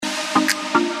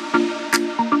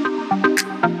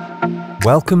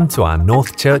Welcome to our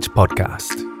North Church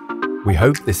podcast. We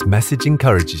hope this message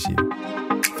encourages you.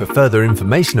 For further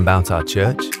information about our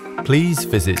church, please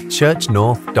visit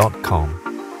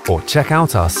churchnorth.com or check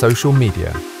out our social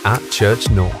media at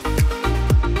Church North.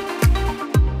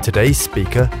 Today's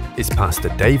speaker is Pastor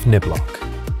Dave Niblock.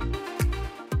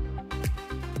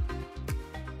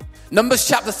 Numbers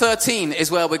chapter 13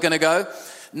 is where we're going to go.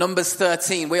 Numbers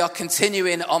 13. We are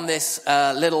continuing on this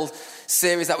little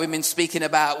series that we've been speaking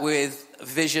about with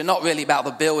vision, not really about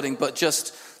the building, but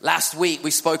just last week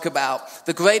we spoke about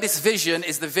the greatest vision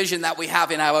is the vision that we have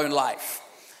in our own life.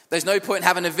 There's no point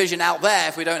having a vision out there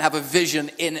if we don't have a vision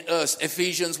in us.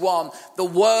 Ephesians 1, the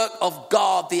work of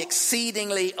God, the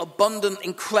exceedingly abundant,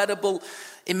 incredible,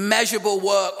 immeasurable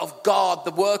work of God, the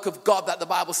work of God that the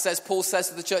Bible says, Paul says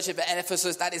to the church of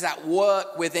Ephesus, that is at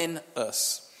work within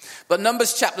us. But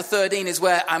Numbers chapter 13 is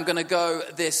where I'm going to go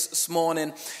this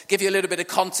morning. Give you a little bit of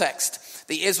context.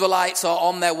 The Israelites are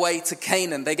on their way to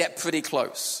Canaan. They get pretty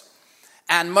close.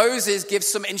 And Moses gives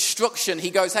some instruction. He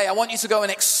goes, hey, I want you to go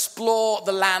and explore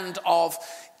the land of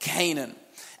Canaan.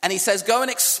 And he says, go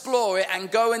and explore it and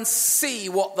go and see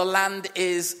what the land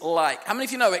is like. How many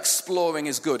of you know exploring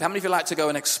is good? How many of you like to go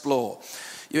and explore?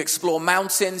 You explore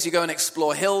mountains, you go and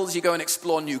explore hills, you go and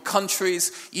explore new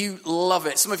countries. You love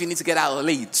it. Some of you need to get out of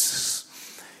Leeds.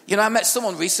 You know, I met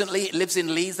someone recently, lives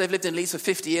in Leeds. They've lived in Leeds for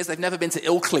 50 years. They've never been to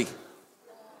Ilkley.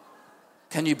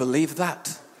 Can you believe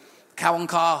that? Cow and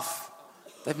Calf.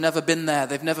 They've never been there.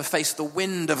 They've never faced the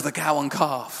wind of the Cow and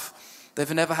Calf.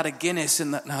 They've never had a Guinness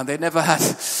in that. No, they've never had.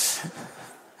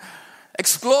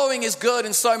 Exploring is good.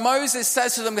 And so Moses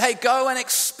says to them, hey, go and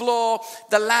explore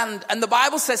the land. And the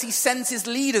Bible says he sends his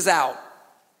leaders out.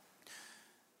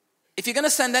 If you're going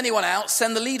to send anyone out,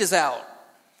 send the leaders out.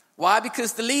 Why?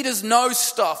 Because the leaders know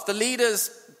stuff. The leaders,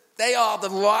 they are the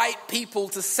right people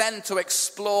to send to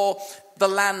explore the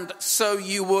land, so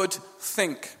you would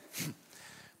think.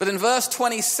 But in verse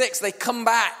 26, they come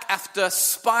back after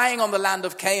spying on the land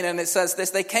of Canaan. It says this,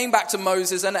 they came back to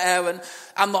Moses and Aaron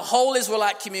and the whole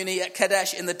Israelite community at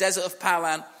Kadesh in the desert of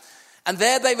Paran. And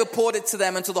there they reported to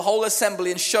them and to the whole assembly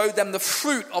and showed them the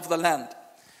fruit of the land.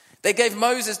 They gave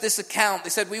Moses this account. They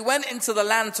said, we went into the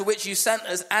land to which you sent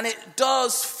us, and it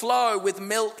does flow with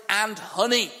milk and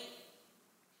honey.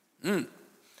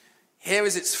 Here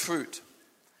is its fruit.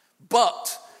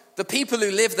 But the people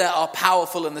who live there are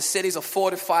powerful, and the cities are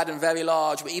fortified and very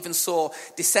large. We even saw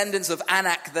descendants of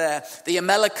Anak there. The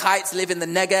Amalekites live in the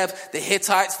Negev, the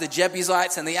Hittites, the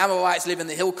Jebusites, and the Amorites live in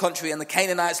the hill country, and the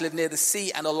Canaanites live near the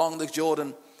sea and along the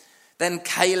Jordan. Then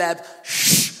Caleb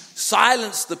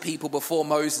silenced the people before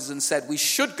Moses and said, we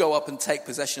should go up and take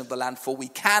possession of the land, for we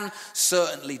can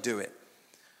certainly do it.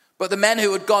 But the men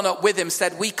who had gone up with him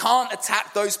said, we can't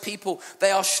attack those people.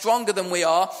 They are stronger than we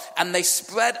are. And they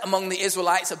spread among the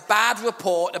Israelites a bad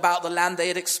report about the land they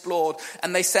had explored.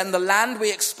 And they said, the land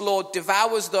we explored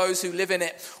devours those who live in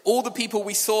it. All the people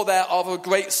we saw there are of a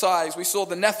great size. We saw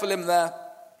the Nephilim there.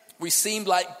 We seemed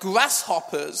like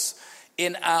grasshoppers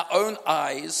in our own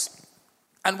eyes.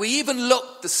 And we even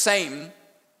looked the same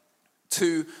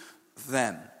to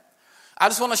them. I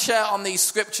just want to share on these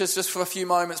scriptures just for a few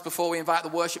moments before we invite the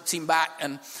worship team back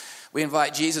and we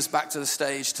invite Jesus back to the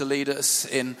stage to lead us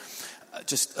in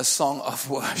just a song of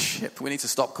worship. We need to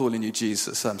stop calling you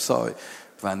Jesus. I'm sorry,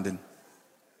 Brandon.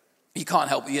 You can't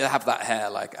help but you have that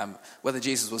hair. Like whether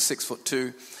Jesus was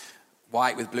 6'2",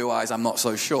 white with blue eyes, I'm not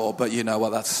so sure. But you know what?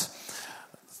 That's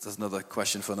another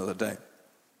question for another day.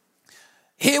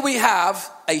 Here we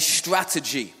have a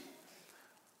strategy.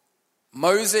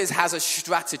 Moses has a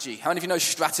strategy. How many of you know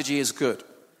strategy is good?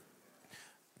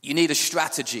 You need a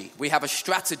strategy. We have a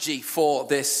strategy for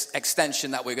this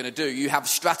extension that we're going to do. You have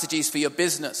strategies for your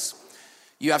business.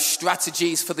 You have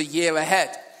strategies for the year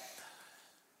ahead.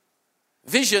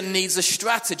 Vision needs a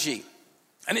strategy.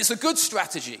 And it's a good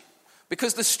strategy.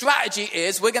 Because the strategy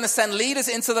is we're going to send leaders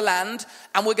into the land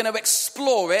and we're going to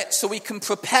explore it so we can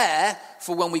prepare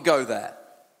for when we go there.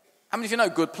 How many of you know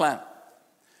good plan?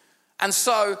 And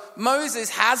so Moses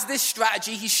has this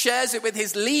strategy. He shares it with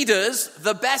his leaders,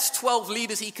 the best 12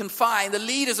 leaders he can find, the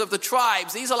leaders of the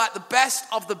tribes. These are like the best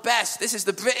of the best. This is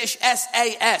the British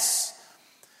SAS.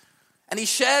 And he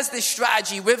shares this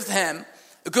strategy with them,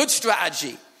 a good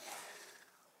strategy.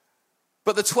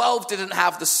 But the 12 didn't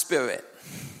have the spirit.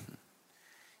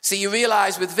 See, you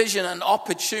realize with vision and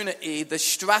opportunity, the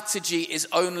strategy is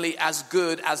only as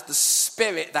good as the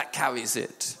spirit that carries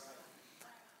it.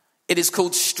 It is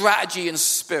called strategy and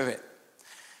spirit.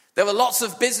 There are lots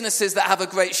of businesses that have a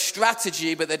great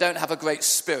strategy, but they don't have a great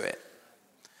spirit.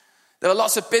 There are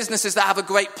lots of businesses that have a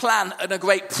great plan and a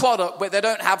great product, but they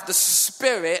don't have the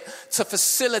spirit to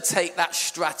facilitate that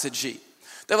strategy.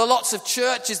 There are lots of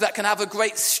churches that can have a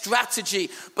great strategy,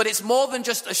 but it's more than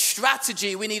just a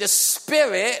strategy. We need a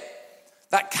spirit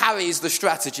that carries the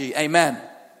strategy. Amen.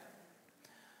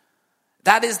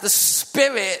 That is the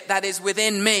spirit that is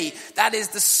within me. That is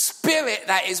the spirit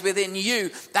that is within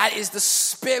you. That is the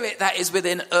spirit that is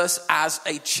within us as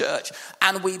a church.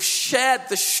 And we've shared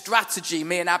the strategy.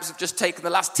 Me and Abs have just taken the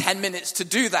last 10 minutes to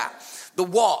do that. The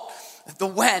what, the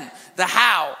when, the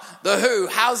how, the who.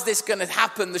 How's this going to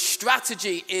happen? The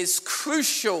strategy is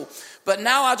crucial. But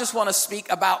now I just want to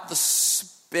speak about the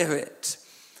spirit.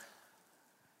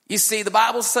 You see, the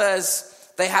Bible says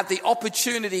they had the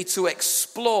opportunity to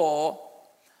explore,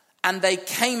 and they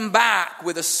came back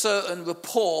with a certain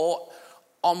report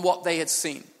on what they had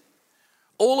seen.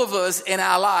 All of us in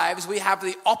our lives, we have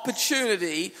the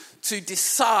opportunity to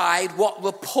decide what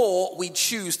report we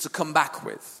choose to come back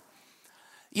with.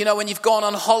 You know, when you've gone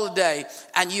on holiday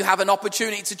and you have an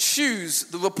opportunity to choose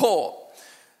the report.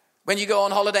 When you go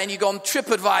on holiday and you go on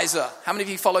TripAdvisor, how many of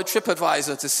you follow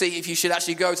TripAdvisor to see if you should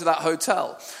actually go to that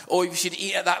hotel or if you should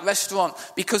eat at that restaurant?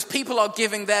 Because people are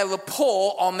giving their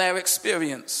report on their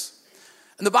experience.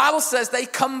 And the Bible says they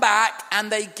come back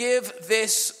and they give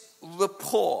this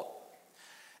report.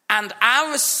 And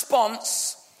our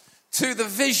response to the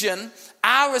vision,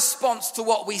 our response to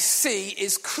what we see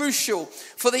is crucial.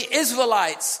 For the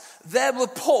Israelites, their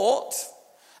report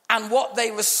and what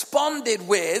they responded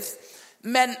with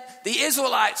meant the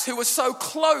Israelites, who were so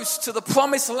close to the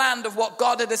promised land of what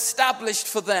God had established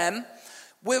for them,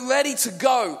 we're ready to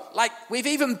go. Like, we've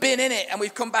even been in it and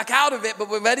we've come back out of it, but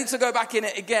we're ready to go back in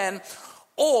it again.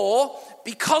 Or,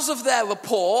 because of their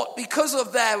report, because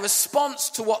of their response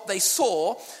to what they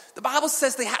saw, the Bible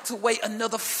says they had to wait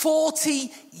another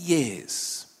 40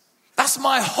 years. That's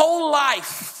my whole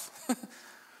life.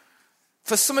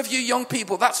 For some of you young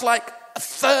people, that's like a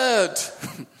third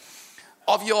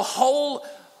of your whole,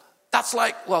 that's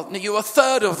like, well, you're a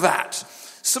third of that.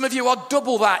 Some of you are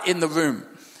double that in the room.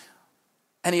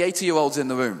 Any 80-year-olds in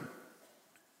the room?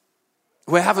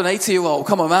 We have an 80-year-old.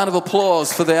 Come on, round of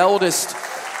applause for the eldest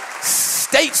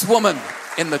stateswoman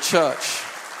in the church.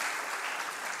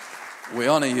 We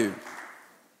honor you.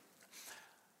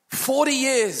 40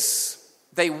 years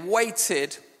they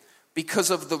waited because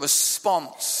of the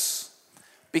response,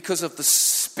 because of the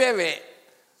spirit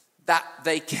that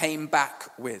they came back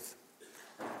with.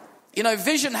 You know,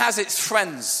 vision has its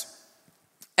friends.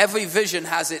 Every vision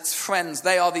has its friends.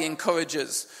 They are the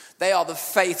encouragers. They are the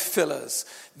faith fillers.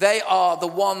 They are the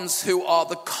ones who are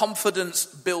the confidence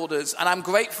builders. And I'm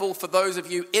grateful for those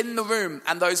of you in the room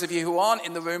and those of you who aren't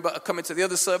in the room but are coming to the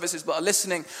other services but are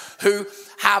listening, who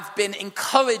have been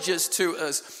encouragers to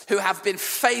us, who have been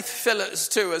faith fillers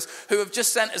to us, who have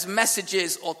just sent us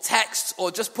messages or texts or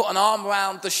just put an arm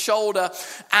around the shoulder.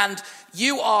 And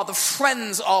you are the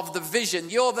friends of the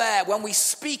vision. You're there when we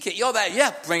speak it. You're there.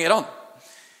 Yeah, bring it on.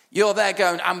 You're there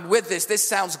going, I'm with this. This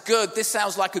sounds good. This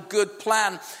sounds like a good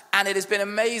plan. And it has been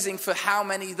amazing for how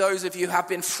many of those of you have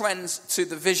been friends to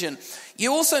the vision.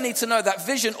 You also need to know that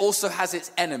vision also has its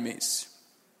enemies.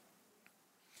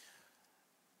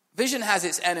 Vision has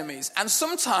its enemies. And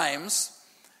sometimes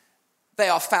they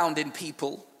are found in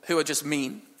people who are just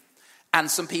mean and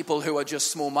some people who are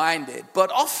just small-minded. But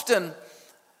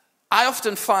I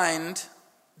often find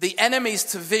the enemies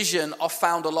to vision are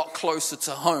found a lot closer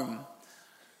to home.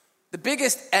 The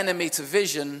biggest enemy to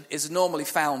vision is normally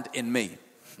found in me.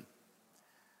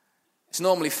 It's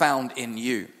normally found in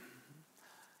you.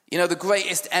 You know, the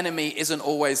greatest enemy isn't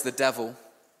always the devil.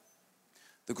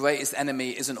 The greatest enemy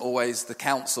isn't always the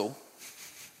council.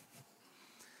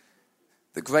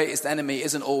 The greatest enemy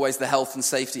isn't always the health and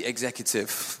safety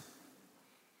executive.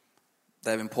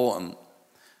 They're important.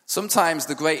 Sometimes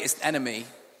the greatest enemy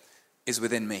is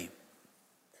within me.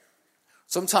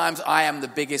 Sometimes I am the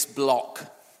biggest block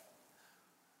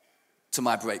to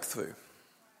my breakthrough.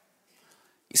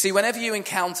 You see, whenever you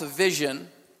encounter vision,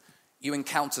 you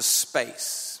encounter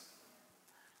space.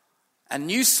 And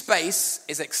new space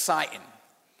is exciting.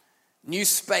 New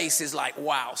space is like,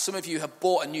 wow. Some of you have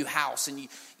bought a new house and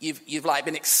you've like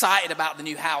been excited about the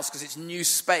new house because it's new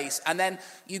space. And then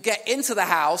you get into the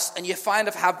house and you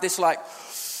have this like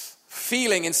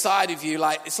feeling inside of you,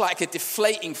 like it's like a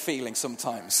deflating feeling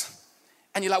sometimes.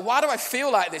 And you're like, why do I feel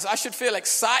like this? I should feel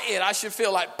excited. I should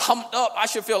feel like pumped up. I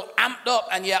should feel amped up.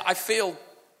 And yet I feel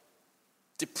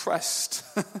depressed.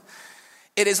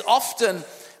 It is often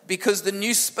because the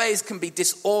new space can be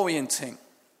disorientating.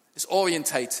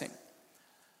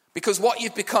 Because what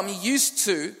you've become used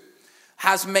to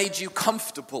has made you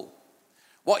comfortable.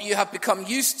 What you have become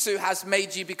used to has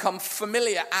made you become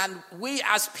familiar. And we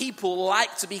as people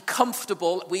like to be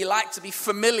comfortable. We like to be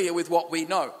familiar with what we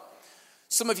know.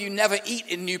 Some of you never eat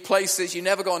in new places. You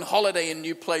never go on holiday in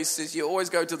new places. You always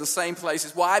go to the same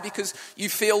places. Why? Because you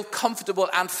feel comfortable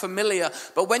and familiar.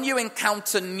 But when you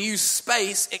encounter new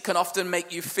space, it can often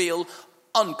make you feel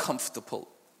uncomfortable.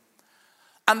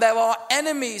 And there are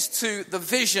enemies to the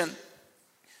vision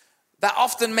that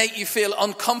often make you feel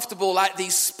uncomfortable, like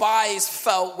these spies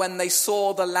felt when they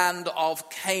saw the land of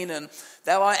Canaan.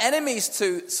 There are enemies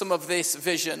to some of this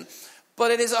vision, but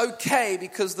it is okay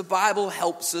because the Bible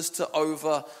helps us to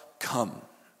overcome.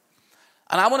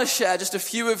 And I want to share just a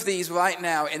few of these right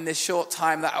now in this short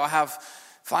time that I have,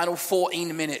 final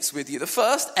 14 minutes with you. The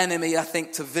first enemy, I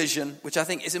think, to vision, which I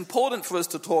think is important for us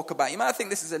to talk about. You might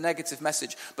think this is a negative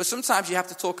message, but sometimes you have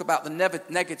to talk about the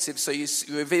negative so you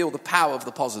reveal the power of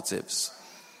the positives.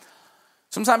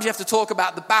 Sometimes you have to talk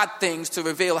about the bad things to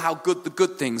reveal how good the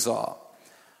good things are.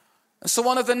 And so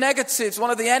one of the negatives, one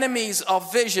of the enemies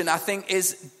of vision, I think,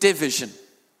 is division.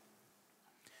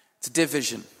 It's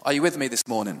division. Are you with me this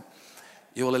morning?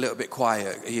 You're all a little bit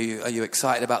quiet. Are you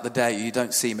excited about the day? You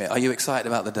don't see me. Are you excited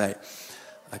about the day?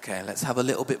 Okay, let's have a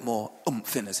little bit more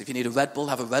oomph in us. If you need a Red Bull,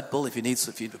 have a Red Bull. If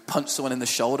you punch someone in the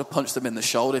shoulder, punch them in the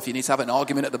shoulder. If you need to have an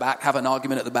argument at the back, have an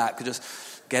argument at the back. Just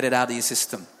get it out of your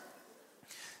system.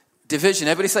 Division.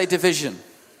 Everybody say division.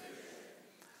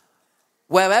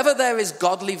 Wherever there is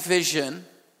godly vision,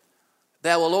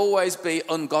 there will always be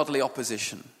ungodly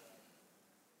opposition.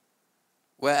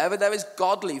 Wherever there is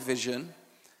godly vision,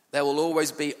 there will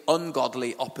always be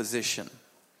ungodly opposition.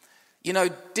 You know,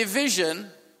 division,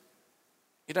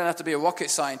 you don't have to be a rocket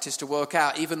scientist to work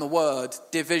out, even the word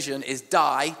division is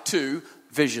die to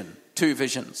vision, two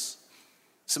visions.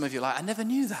 Some of you are like, I never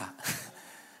knew that.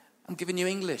 I'm giving you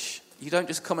English. You don't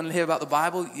just come and hear about the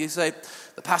Bible. You say,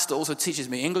 the pastor also teaches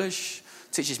me English,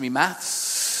 teaches me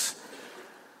maths.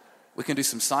 We can do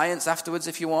some science afterwards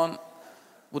if you want.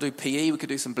 We'll do PE, we could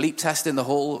do some bleep test in the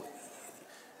hall.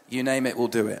 You name it, we'll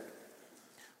do it.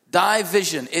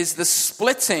 Division is the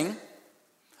splitting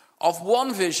of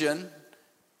one vision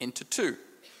into two.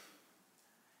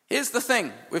 Here's the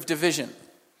thing with division.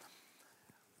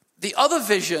 The other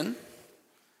vision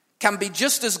can be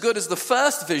just as good as the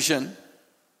first vision.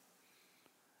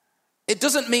 It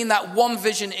doesn't mean that one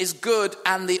vision is good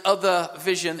and the other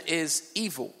vision is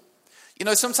evil. You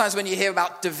know, sometimes when you hear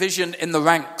about division in the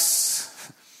ranks,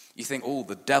 you think, oh,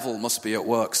 the devil must be at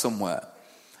work somewhere.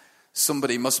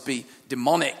 Somebody must be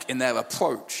demonic in their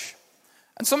approach.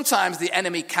 And sometimes the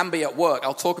enemy can be at work.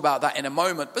 I'll talk about that in a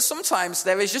moment. But sometimes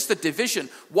there is just a division.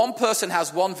 One person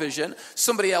has one vision,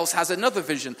 somebody else has another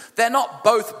vision. They're not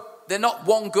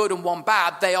one good and one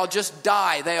bad. They are just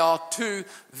They are two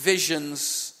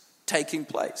visions taking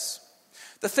place.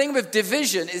 The thing with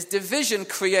division is division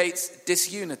creates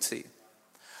disunity.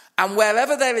 And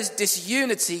wherever there is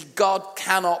disunity, God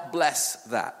cannot bless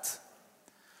that.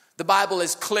 The Bible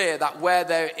is clear that where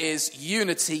there is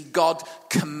unity, God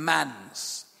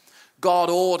commands,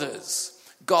 God orders,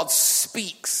 God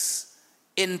speaks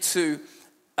into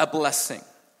a blessing.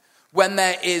 When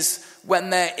there is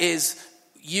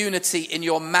unity in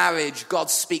your marriage,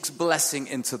 God speaks blessing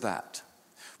into that.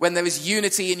 When there is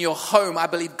unity in your home, I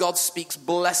believe God speaks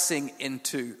blessing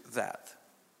into that.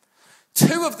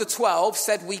 2 of the 12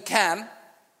 said we can.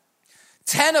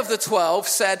 10 of the 12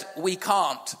 said we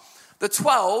can't. The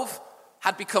 12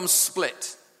 had become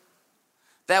split.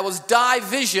 There was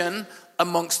division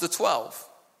amongst the 12.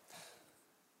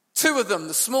 2 of them,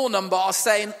 the small number, are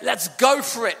saying, let's go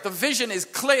for it. The vision is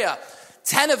clear.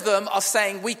 10 of them are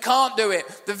saying, we can't do it.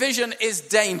 The vision is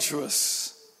dangerous.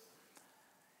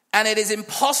 And it is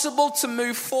impossible to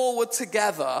move forward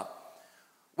together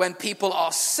when people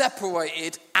are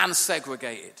separated and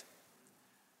segregated.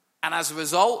 And as a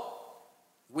result,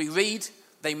 we read,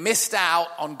 they missed out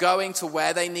on going to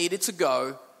where they needed to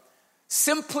go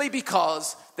simply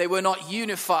because they were not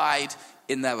unified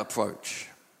in their approach.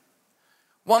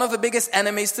 One of the biggest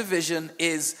enemies to vision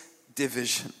is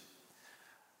division.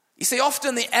 You see,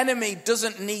 often the enemy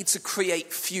doesn't need to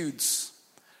create feuds.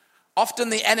 Often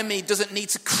the enemy doesn't need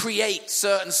to create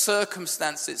certain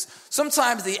circumstances.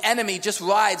 Sometimes the enemy just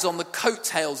rides on the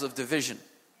coattails of division.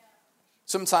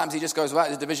 Sometimes he just goes, right,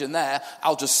 there's division there,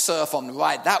 I'll just surf on,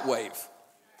 ride that wave.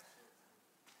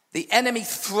 The enemy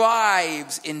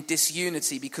thrives in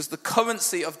disunity because the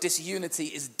currency of disunity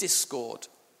is discord.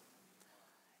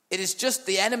 It is just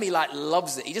the enemy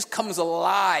loves it. He just comes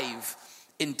alive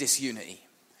in disunity.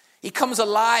 He comes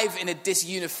alive in a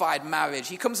disunified marriage.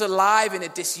 He comes alive in a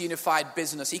disunified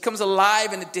business. He comes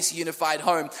alive in a disunified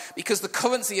home because the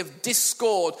currency of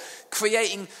discord,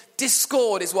 creating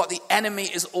discord, is what the enemy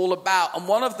is all about. And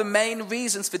one of the main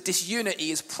reasons for disunity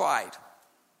is pride.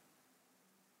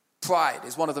 Pride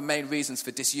is one of the main reasons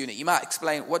for disunity. You might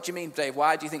explain, what do you mean, Dave?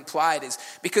 Why do you think pride is?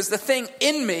 Because the thing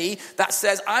in me that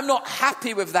says, I'm not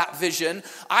happy with that vision,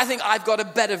 I think I've got a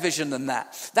better vision than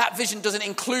that. That vision doesn't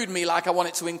include me like I want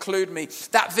it to include me.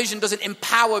 That vision doesn't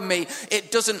empower me.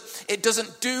 It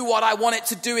doesn't do what I want it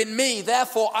to do in me.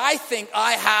 Therefore, I think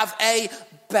I have a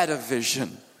better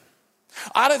vision.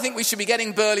 I don't think we should be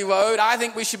getting Burley Road. I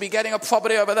think we should be getting a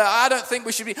property over there. I don't think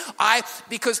we should be,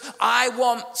 because I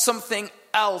want something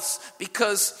else,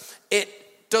 because it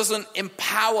doesn't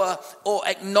empower or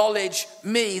acknowledge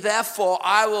me. Therefore,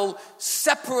 I will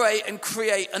separate and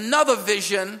create another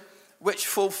vision which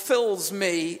fulfills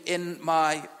me in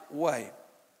my way.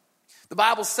 The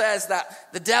Bible says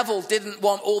that the devil didn't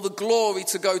want all the glory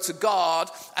to go to God,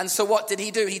 and so what did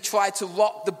he do? He tried to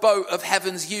rock the boat of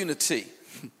heaven's unity.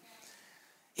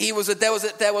 There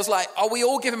was like, are we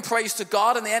all giving praise to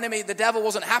God? And the devil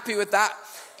wasn't happy with that.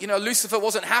 Lucifer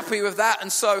wasn't happy with that,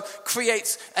 and so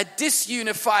creates a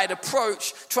disunified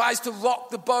approach, tries to rock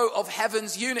the boat of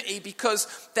heaven's unity because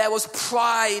there was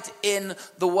pride in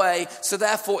the way. So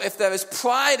therefore, if there is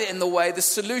pride in the way, the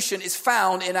solution is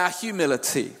found in our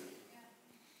humility.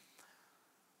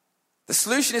 The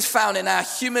solution is found in our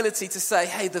humility to say,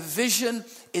 hey, the vision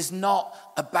is not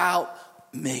about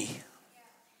me.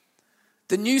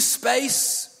 The new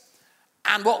space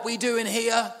and what we do in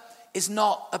here is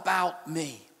not about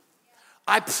me.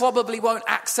 I probably won't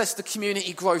access the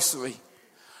community grocery.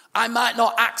 I might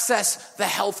not access the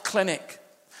health clinic.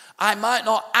 I might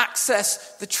not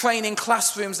access the training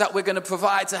classrooms that we're going to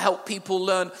provide to help people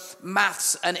learn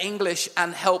maths and English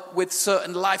and help with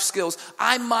certain life skills.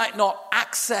 I might not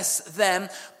access them,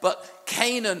 but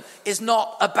Canaan is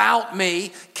not about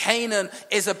me. Canaan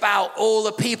is about all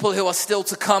the people who are still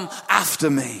to come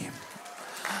after me.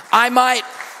 I might,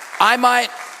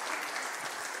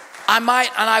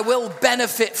 and I will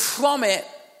benefit from it,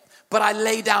 but I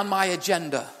lay down my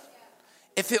agenda.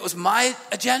 If it was my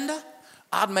agenda,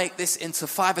 I'd make this into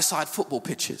 5-a-side football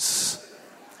pitches.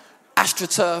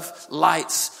 AstroTurf,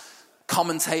 lights,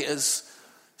 commentators,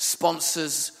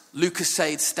 sponsors,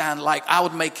 Lucasade stand. I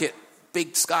would make it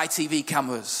big Sky TV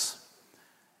cameras.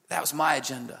 That was my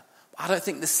agenda. I don't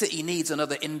think the city needs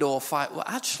another indoor fight. Well,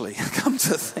 actually, come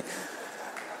to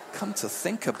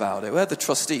think about it. Where are the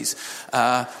trustees?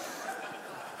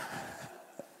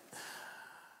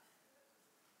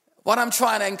 What I'm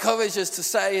trying to encourage us to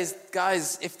say is,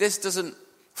 guys, if this doesn't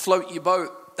float your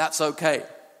boat, that's okay.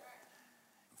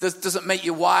 If this doesn't make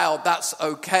you wild, that's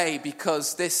okay,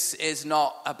 because this is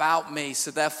not about me.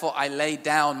 So therefore, I lay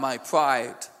down my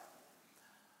pride.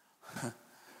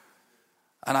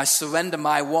 And I surrender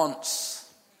my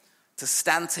wants to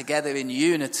stand together in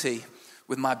unity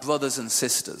with my brothers and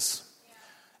sisters.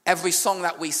 Every song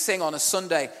that we sing on a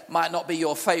Sunday might not be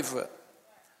your favorite.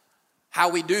 How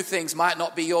we do things might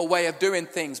not be your way of doing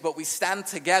things, but we stand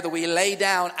together, we lay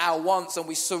down our wants and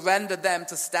we surrender them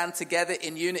to stand together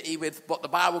in unity with what the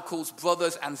Bible calls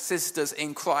brothers and sisters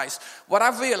in Christ. What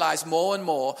I've realized more and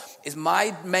more is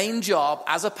my main job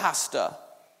as a pastor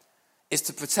is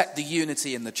to protect the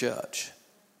unity in the church.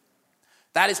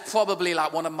 That is probably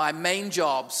one of my main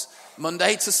jobs,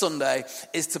 Monday to Sunday,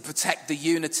 is to protect the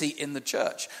unity in the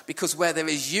church. Because where there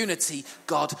is unity,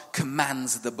 God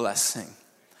commands the blessing.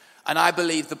 And I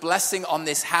believe the blessing on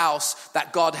this house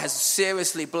that God has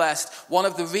seriously blessed, one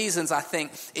of the reasons I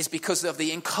think is because of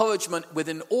the encouragement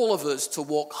within all of us to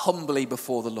walk humbly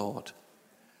before the Lord.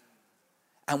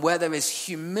 And where there is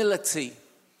humility,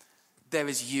 there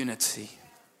is unity.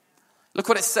 Look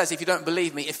what it says, if you don't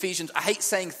believe me. Ephesians, I hate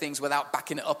saying things without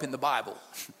backing it up in the Bible.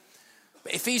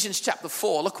 But Ephesians chapter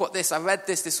 4, look what this, I read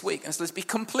this week. And it says, be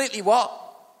completely what?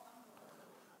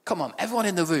 Come on, everyone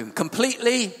in the room.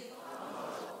 Completely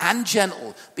and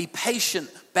gentle. Be patient,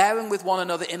 bearing with one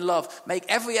another in love. Make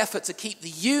every effort to keep the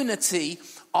unity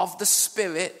of the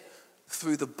Spirit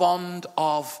through the bond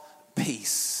of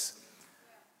peace.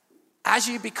 As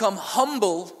you become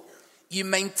humble, you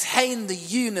maintain the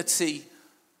unity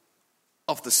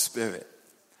of the Spirit.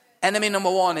 Enemy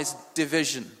number 1 is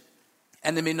division.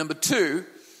 Enemy number 2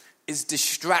 is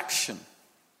distraction.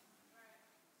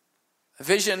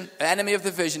 Enemy of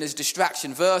the vision is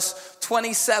distraction. Verse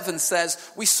 27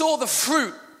 says, we saw the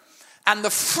fruit, and the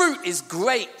fruit is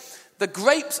great. The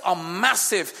grapes are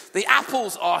massive. The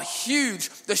apples are huge.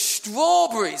 The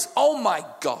strawberries, oh my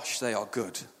gosh, they are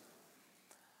good.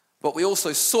 But we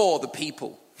also saw the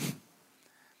people.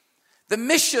 The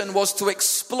mission was to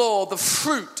explore the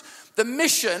fruit. The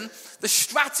mission, the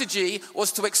strategy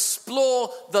was to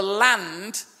explore the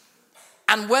land.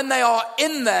 And when they are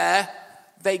in there,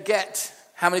 they get,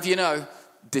 how many of you know,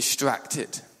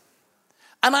 distracted.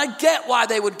 And I get why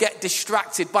they would get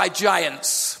distracted by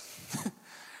giants.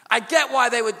 I get why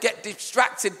they would get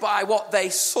distracted by what they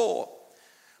saw.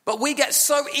 But we get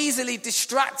so easily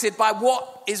distracted by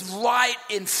what is right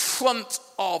in front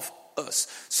of us.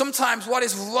 Sometimes what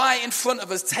is right in front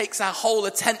of us takes our whole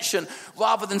attention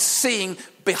rather than seeing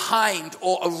behind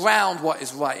or around what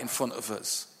is right in front of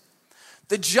us.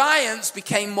 The giants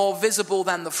became more visible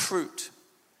than the fruit.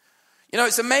 You know,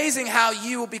 it's amazing how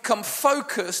you will become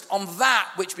focused on that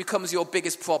which becomes your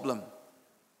biggest problem.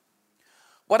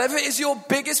 Whatever is your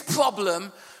biggest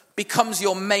problem becomes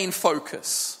your main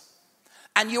focus.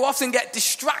 And you often get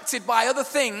distracted by other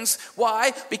things.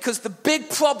 Why? Because the big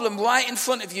problem right in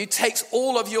front of you takes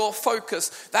all of your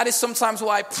focus. That is sometimes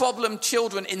why problem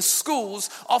children in schools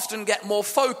often get more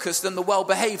focus than the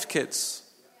well-behaved kids.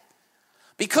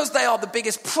 Because they are the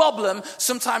biggest problem,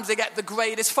 sometimes they get the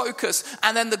greatest focus.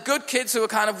 And then the good kids who are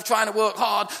kind of trying to work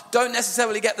hard don't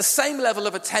necessarily get the same level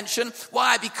of attention.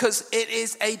 Why? Because it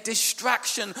is a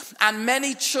distraction. And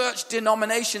many church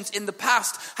denominations in the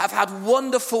past have had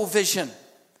wonderful vision.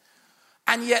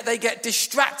 And yet they get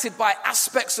distracted by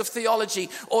aspects of theology,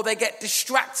 or they get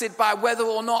distracted by whether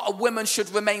or not a woman should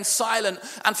remain silent.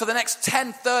 And for the next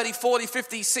 10, 30, 40,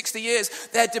 50, 60 years,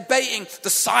 they're debating the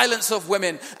silence of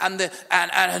women and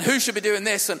who should be doing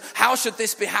this and how should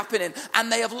this be happening.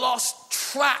 And they have lost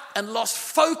track and lost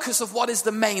focus of what is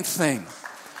the main thing.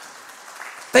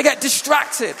 They get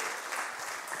distracted.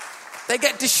 They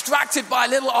get distracted by a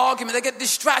little argument. They get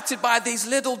distracted by these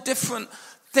little different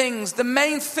things. The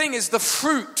main thing is the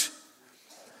fruit.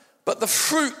 But the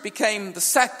fruit became the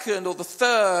second or the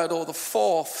third or the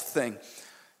fourth thing.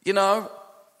 You know,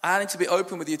 I need to be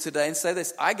open with you today and say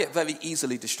this. I get very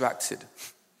easily distracted.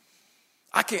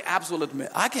 I can absolutely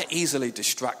admit, I get easily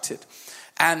distracted.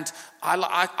 And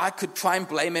I could try and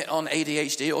blame it on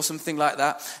ADHD or something like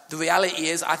that. The reality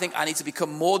is, I think I need to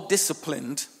become more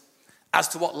disciplined as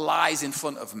to what lies in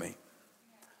front of me.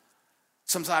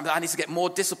 Sometimes I need to get more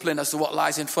disciplined as to what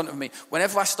lies in front of me.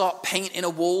 Whenever I start painting a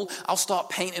wall, I'll start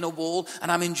painting a wall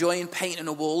and I'm enjoying painting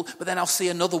a wall, but then I'll see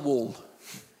another wall.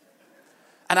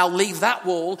 And I'll leave that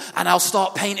wall and I'll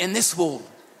start painting this wall.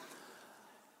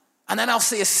 And then I'll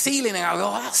see a ceiling and I'll go,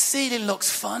 oh, that ceiling looks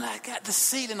fun. I get the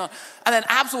ceiling on. And then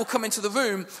Abs will come into the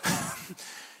room.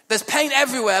 There's paint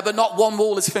everywhere, but not one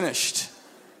wall is finished.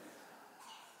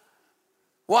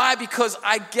 Why? Because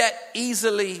I get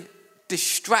easily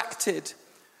distracted.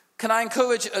 Can I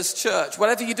encourage us, church,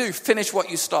 whatever you do, finish what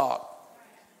you start.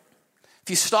 If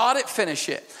you start it, finish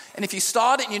it. And if you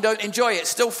start it and you don't enjoy it,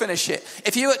 still finish it.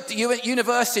 If you're at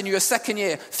university and you're a second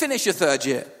year, finish your third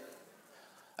year.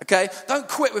 Okay? Don't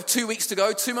quit with 2 weeks to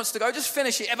go, 2 months to go. Just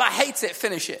finish it. If I hate it,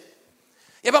 finish it.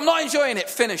 If I'm not enjoying it,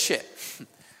 finish it.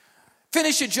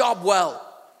 Finish your job well.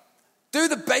 Do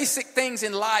the basic things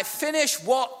in life. Finish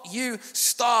what you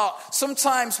start.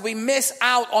 Sometimes we miss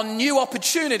out on new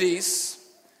opportunities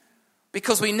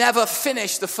because we never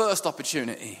finish the first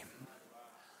opportunity.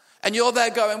 And you're there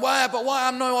going,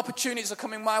 why no opportunities are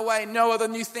coming my way? No other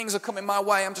new things are coming my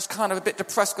way. I'm just kind of a bit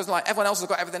depressed because like everyone else has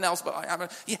got everything else.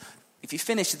 But if you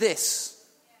finish this,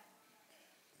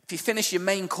 if you finish your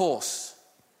main course,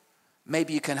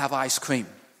 maybe you can have ice cream.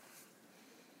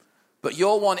 But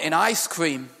you're wanting ice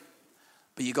cream,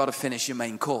 but you got to finish your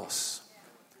main course.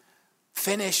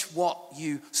 Finish what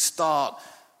you start.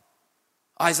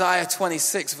 Isaiah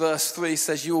 26 verse 3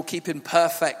 says, you will keep in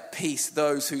perfect peace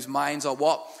those whose minds are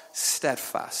what?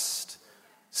 Steadfast.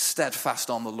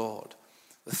 Steadfast on the Lord.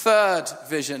 The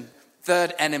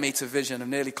third enemy to vision,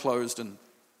 I'm nearly closed, and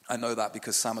I know that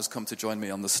because Sam has come to join me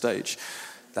on the stage.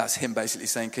 That's him basically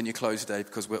saying, can you close, Dave?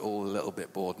 Because we're all a little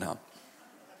bit bored now.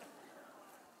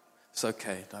 It's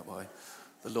okay, don't worry.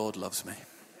 The Lord loves me.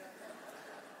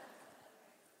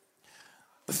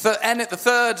 The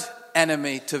third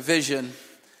enemy to vision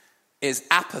is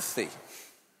apathy.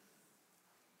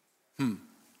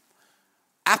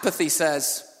 Apathy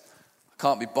says, I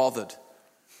can't be bothered.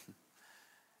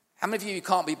 How many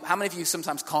of you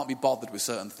sometimes can't be bothered with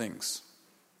certain things?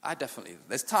 I definitely.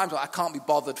 There's times where I can't be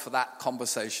bothered for that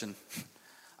conversation.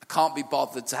 I can't be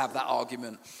bothered to have that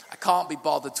argument. I can't be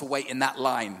bothered to wait in that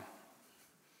line.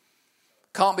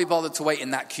 Can't be bothered to wait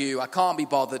in that queue. I can't be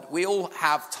bothered. We all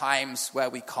have times where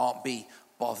we can't be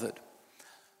bothered.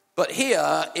 But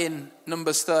here in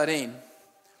Numbers 13,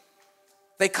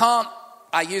 they can't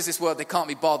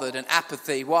be bothered, and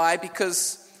apathy. Why?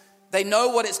 Because they know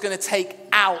what it's going to take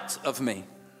out of me.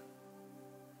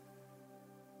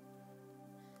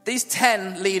 These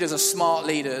 10 leaders are smart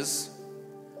leaders.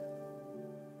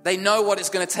 They know what it's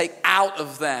going to take out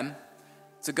of them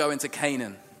to go into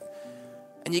Canaan.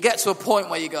 And you get to a point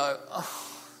where you go, oh,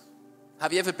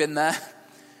 have you ever been there?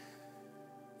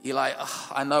 you're like,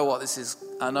 I know what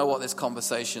this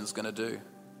conversation's going to do.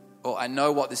 Or I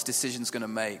know what this decision's going to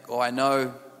make. Or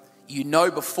you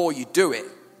know before you do it,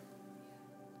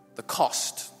 the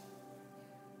cost.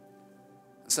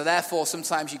 So therefore,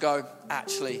 sometimes you go,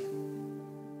 actually,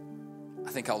 I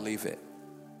think I'll leave it.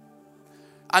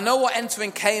 I know what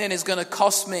entering Canaan is going to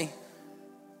cost me.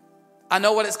 I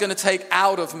know what it's going to take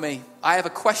out of me. I have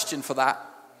a question for that.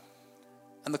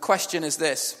 And the question is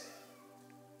this.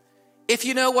 If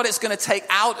you know what it's going to take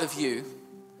out of you,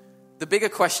 the bigger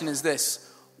question is this.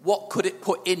 What could it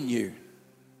put in you?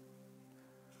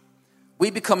 We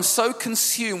become so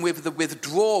consumed with the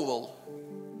withdrawal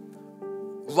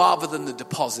rather than the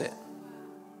deposit.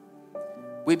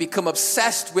 We become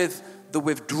obsessed with the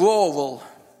withdrawal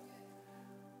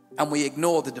and we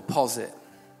ignore the deposit.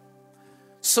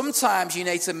 Sometimes you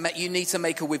need to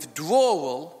make a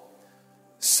withdrawal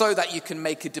so that you can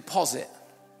make a deposit.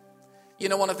 You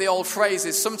know, one of the old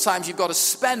phrases, sometimes you've got to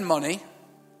spend money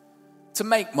to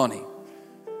make money.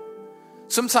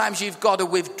 Sometimes you've got to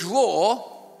withdraw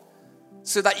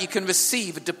so that you can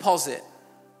receive a deposit.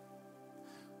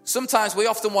 Sometimes we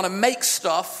often want to make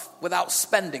stuff without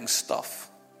spending stuff.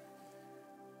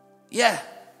 Yeah,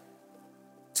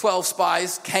 12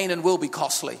 spies, Canaan will be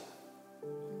costly.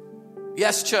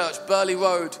 Yes, church, Burley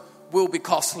Road will be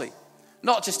costly.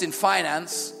 Not just in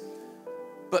finance,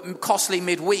 but costly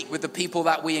midweek with the people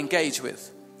that we engage with.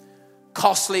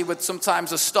 Costly with sometimes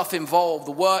the stuff involved,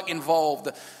 the work involved,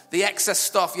 the excess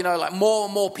stuff, like more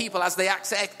and more people as they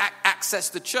access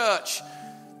the church.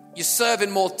 You're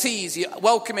serving more teas, you're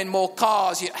welcoming more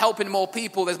cars, you're helping more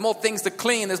people. There's more things to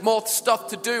clean, there's more stuff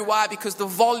to do. Why? Because the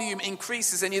volume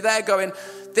increases and you're there going,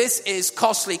 this is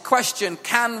costly. Question,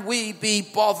 can we be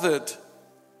bothered?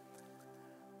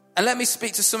 And let me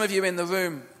speak to some of you in the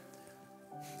room.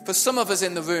 For some of us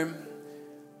in the room,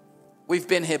 we've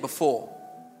been here before.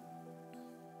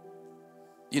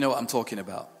 You know what I'm talking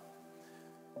about.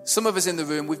 Some of us in the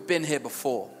room, we've been here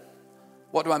before.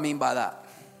 What do I mean by that?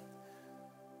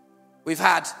 We've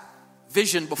had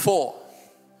vision before.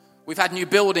 We've had new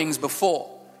buildings before.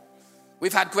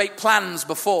 We've had great plans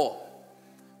before.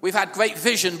 We've had great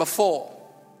vision before.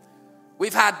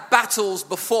 We've had battles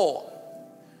before.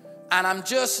 And I'm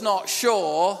just not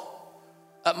sure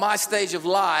at my stage of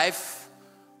life,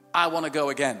 I want to go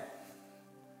again.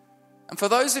 And for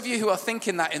those of you who are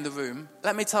thinking that in the room,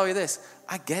 let me tell you this,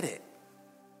 I get it.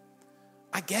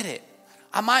 I get it.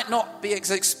 I might not be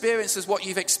as experienced as what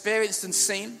you've experienced and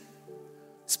seen.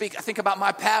 I think about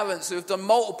my parents who have done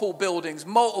multiple buildings,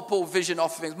 multiple vision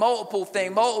offerings,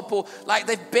 like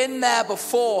they've been there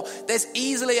before. There's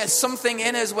easily something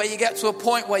in us where you get to a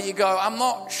point where you go, I'm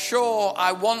not sure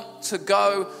I want to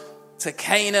go to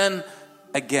Canaan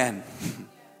again.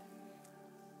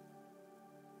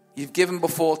 You've given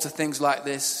before to things like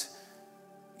this.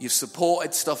 You've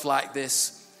supported stuff like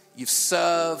this. You've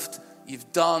served.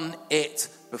 You've done it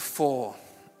before.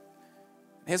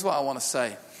 Here's what I want to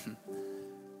say.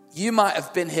 You might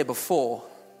have been here before,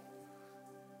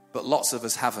 but lots of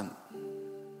us haven't.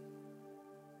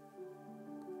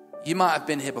 You might have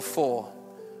been here before,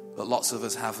 but lots of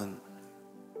us haven't.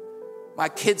 My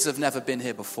kids have never been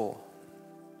here before.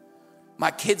 My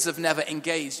kids have never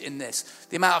engaged in this.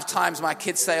 The amount of times my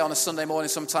kids say on a Sunday morning,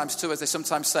 sometimes to us, they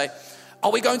sometimes say,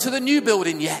 are we going to the new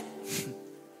building yet?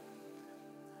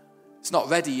 It's not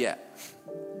ready yet.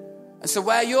 And so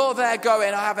where you're there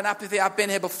going, I have an apathy, I've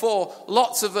been here before,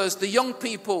 lots of us, the young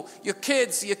people, your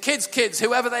kids,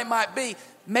 whoever they might be,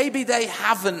 maybe they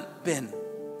haven't been.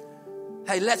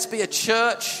 Hey, let's be a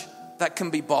church that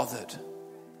can be bothered.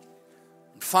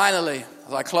 And finally,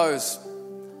 as I close,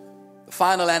 the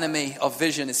final enemy of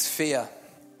vision is fear.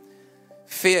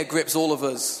 Fear grips all of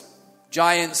us.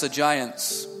 Giants are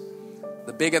giants.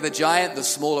 The bigger the giant, the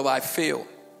smaller I feel.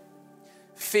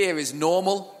 Fear is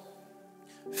normal.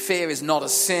 Fear is not a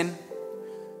sin.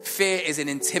 Fear is an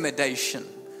intimidation.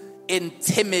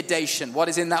 Intimidation. What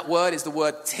is in that word is the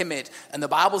word timid. And the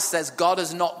Bible says God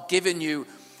has not given you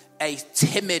a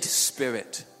timid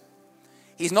spirit.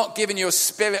 He's not given you a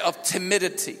spirit of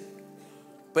timidity.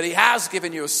 But he has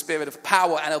given you a spirit of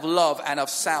power and of love and of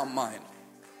sound mind.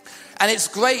 And it's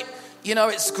great,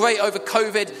 it's great over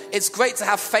COVID. It's great to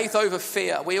have faith over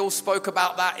fear. We all spoke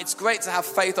about that. It's great to have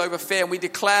faith over fear, and we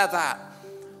declare that.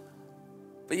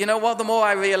 But you know what? The more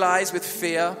I realize with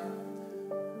fear,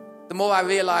 the more I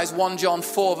realize 1 John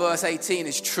 4 verse 18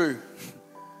 is true.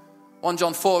 1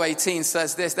 John 4:18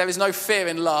 says this, there is no fear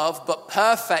in love, but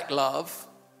perfect love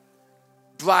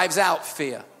drives out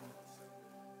fear.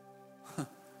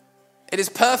 It is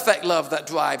perfect love that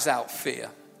drives out fear.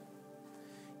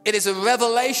 It is a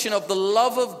revelation of the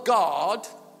love of God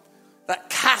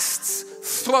that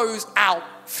throws out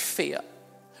fear.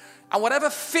 And whatever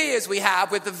fears we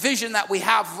have with the vision that we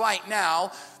have right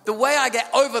now, the way I get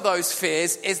over those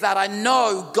fears is that I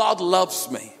know God loves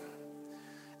me.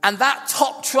 And that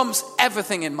top trumps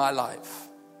everything in my life.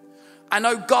 I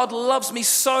know God loves me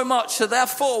so much, so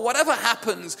therefore, whatever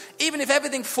happens, even if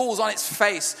everything falls on its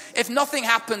face, if nothing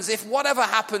happens, if whatever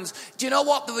happens, do you know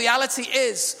what the reality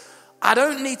is? I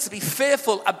don't need to be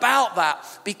fearful about that,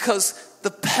 because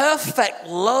the perfect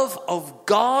love of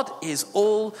God is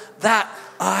all that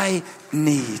I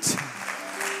need.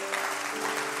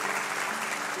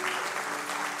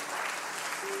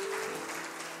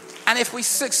 And if we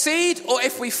succeed or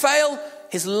if we fail,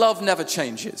 his love never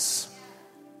changes.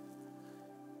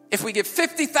 If we give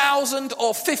 50,000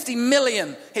 or 50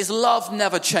 million, his love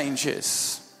never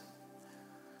changes.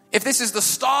 If this is the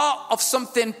start of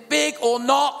something big or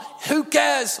not, who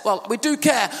cares? Well, we do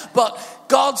care, but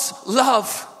God's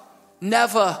love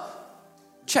never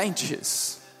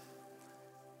changes.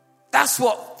 That's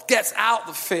what gets out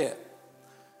the fear.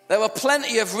 There are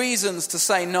plenty of reasons to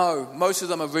say no. Most of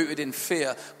them are rooted in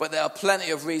fear, but there are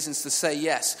plenty of reasons to say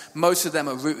yes. Most of them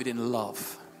are rooted in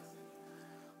love.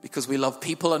 Because we love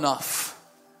people enough,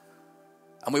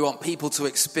 and we want people to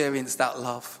experience that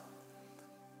love.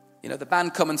 You know, the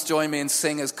band come and join me and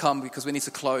sing as come, because we need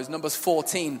to close. Numbers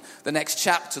 14, the next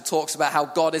chapter, talks about how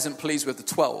God isn't pleased with the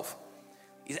 12.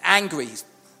 He's angry, he's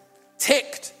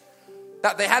ticked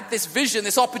that they had this vision,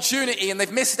 this opportunity, and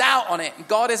they've missed out on it. And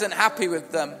God isn't happy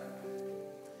with them.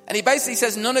 And he basically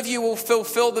says, none of you will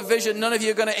fulfill the vision, none of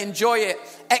you are going to enjoy it,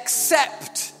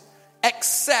 except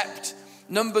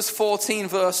Numbers 14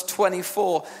 verse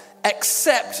 24,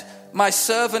 except my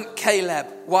servant Caleb.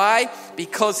 Why?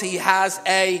 Because he has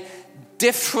a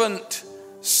different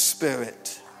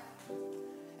spirit.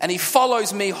 And he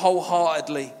follows me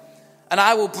wholeheartedly. And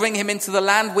I will bring him into the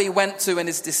land we went to, and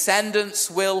his descendants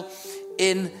will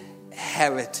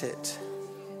inherit it.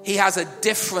 He has a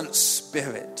different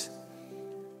spirit.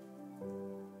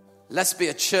 Let's be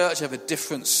a church of a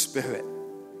different spirit.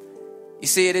 You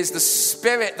see, it is the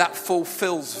spirit that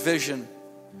fulfills vision.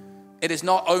 It is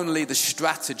not only the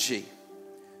strategy.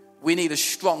 We need a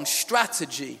strong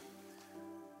strategy,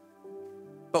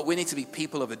 but we need to be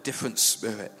people of a different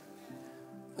spirit.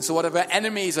 And so whatever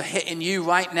enemies are hitting you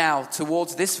right now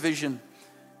towards this vision,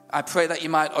 I pray that you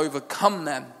might overcome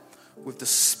them with the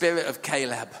spirit of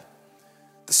Caleb,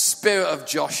 the spirit of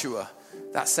Joshua,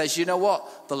 that says, you know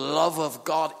what? The love of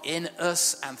God in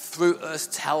us and through us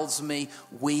tells me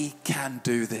we can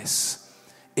do this.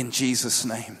 In Jesus'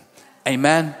 name.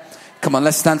 Amen. Come on,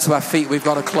 let's stand to our feet. We've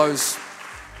got to close.